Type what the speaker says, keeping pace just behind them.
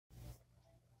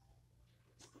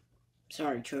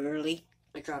Sorry, too early.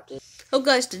 I dropped it. Oh,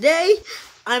 guys, today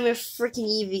I'm a freaking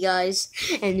Evie, guys,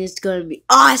 and it's gonna be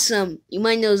awesome. You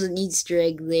might know there's an Easter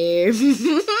egg there.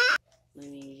 Let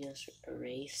me just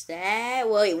erase that.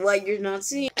 Wait, what? You're not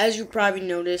seeing? As you probably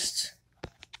noticed,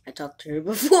 I talked to her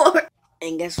before,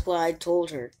 and guess what I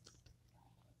told her?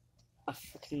 A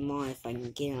freaking lie if I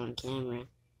can get it on camera.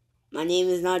 My name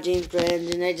is not James Brand,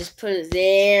 and I just put it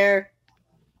there.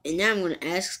 And now I'm gonna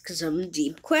ask some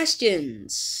deep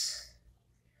questions.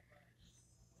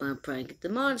 I'll probably get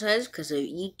demonetized because of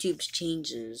YouTube's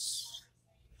changes.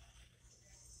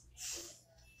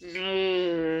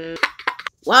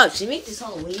 Wow, she made this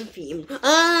Halloween theme.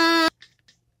 I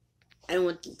don't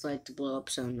want the light to blow up,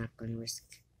 so I'm not going to risk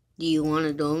it. Do you want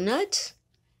a donut?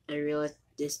 I realize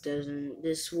this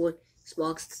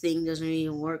box thing doesn't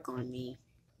even work on me.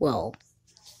 Well,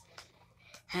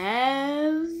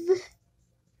 have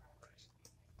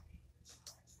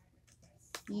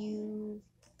you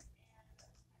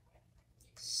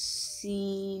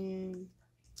seen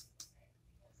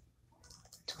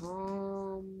Thomas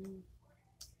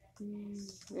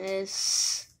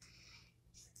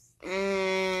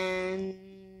and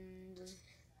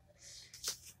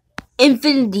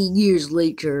infinity years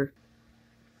later?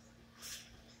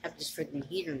 I have this freaking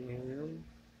heater in my room.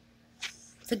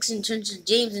 Fixing turns to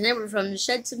James and Edward from the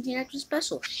shed, something extra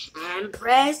special. And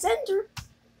press enter.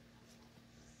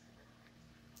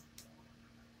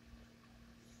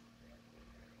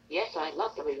 Yes, I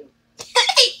love the movie.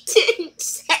 I didn't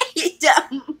say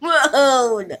the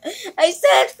moon. I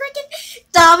said freaking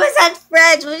Thomas had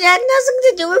friends, which had nothing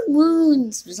to do with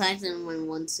moons. Besides them in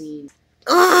one scene.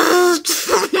 Oh,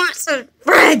 Thomas had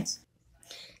friends.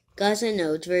 Guys, I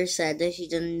know it's very sad that she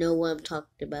doesn't know what I'm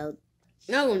talking about.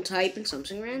 Now I'm typing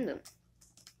something random.